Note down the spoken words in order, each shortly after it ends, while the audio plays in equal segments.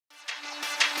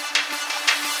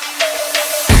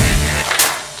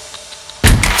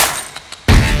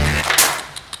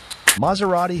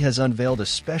Maserati has unveiled a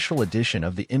special edition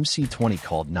of the MC20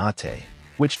 called Notte,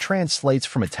 which translates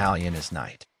from Italian as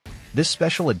night. This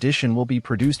special edition will be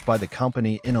produced by the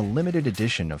company in a limited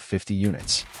edition of 50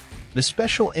 units. The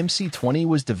special MC20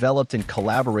 was developed in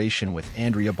collaboration with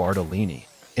Andrea Bartolini,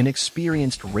 an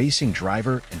experienced racing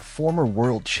driver and former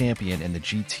world champion in the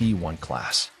GT1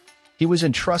 class. He was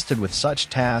entrusted with such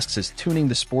tasks as tuning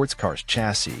the sports car's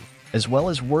chassis, as well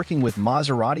as working with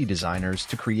Maserati designers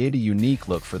to create a unique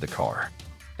look for the car.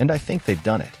 And I think they've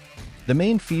done it. The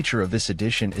main feature of this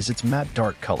edition is its matte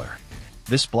dark color.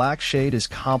 This black shade is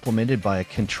complemented by a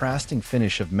contrasting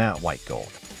finish of matte white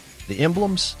gold. The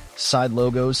emblems, side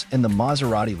logos, and the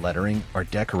Maserati lettering are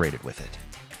decorated with it.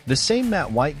 The same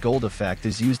matte white gold effect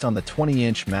is used on the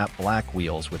 20-inch matte black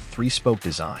wheels with 3-spoke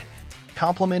design.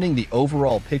 Complementing the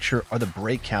overall picture are the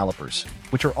brake calipers,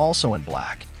 which are also in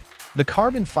black. The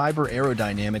carbon fiber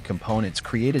aerodynamic components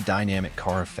create a dynamic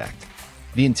car effect.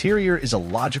 The interior is a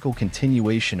logical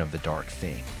continuation of the dark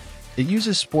theme. It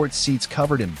uses sports seats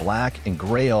covered in black and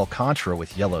gray Alcantara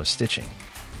with yellow stitching.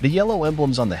 The yellow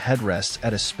emblems on the headrests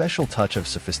add a special touch of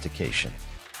sophistication.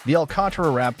 The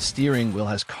Alcantara-wrapped steering wheel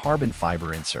has carbon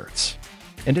fiber inserts,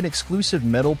 and an exclusive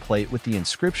metal plate with the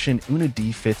inscription Una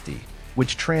di 50,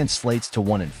 which translates to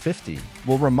 1 in 50,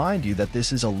 will remind you that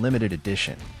this is a limited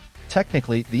edition.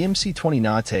 Technically, the MC20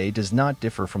 Notte does not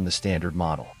differ from the standard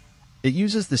model. It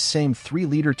uses the same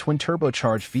 3-liter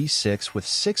twin-turbocharged V6 with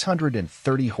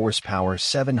 630 horsepower,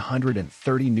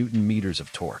 730 Nm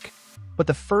of torque. But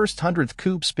the first 100th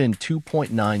coupe spin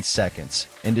 2.9 seconds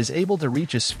and is able to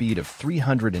reach a speed of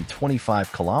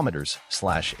 325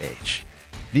 km/h.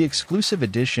 The exclusive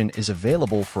edition is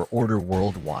available for order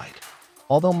worldwide.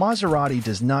 Although Maserati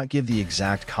does not give the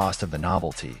exact cost of the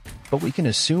novelty, but we can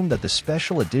assume that the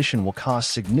special edition will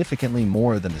cost significantly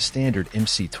more than the standard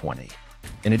MC20.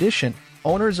 In addition,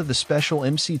 owners of the special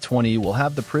MC20 will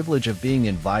have the privilege of being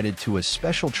invited to a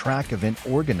special track event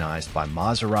organized by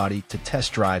Maserati to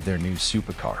test drive their new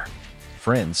supercar.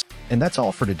 Friends, and that's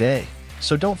all for today,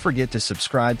 so don't forget to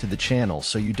subscribe to the channel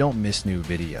so you don't miss new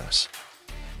videos.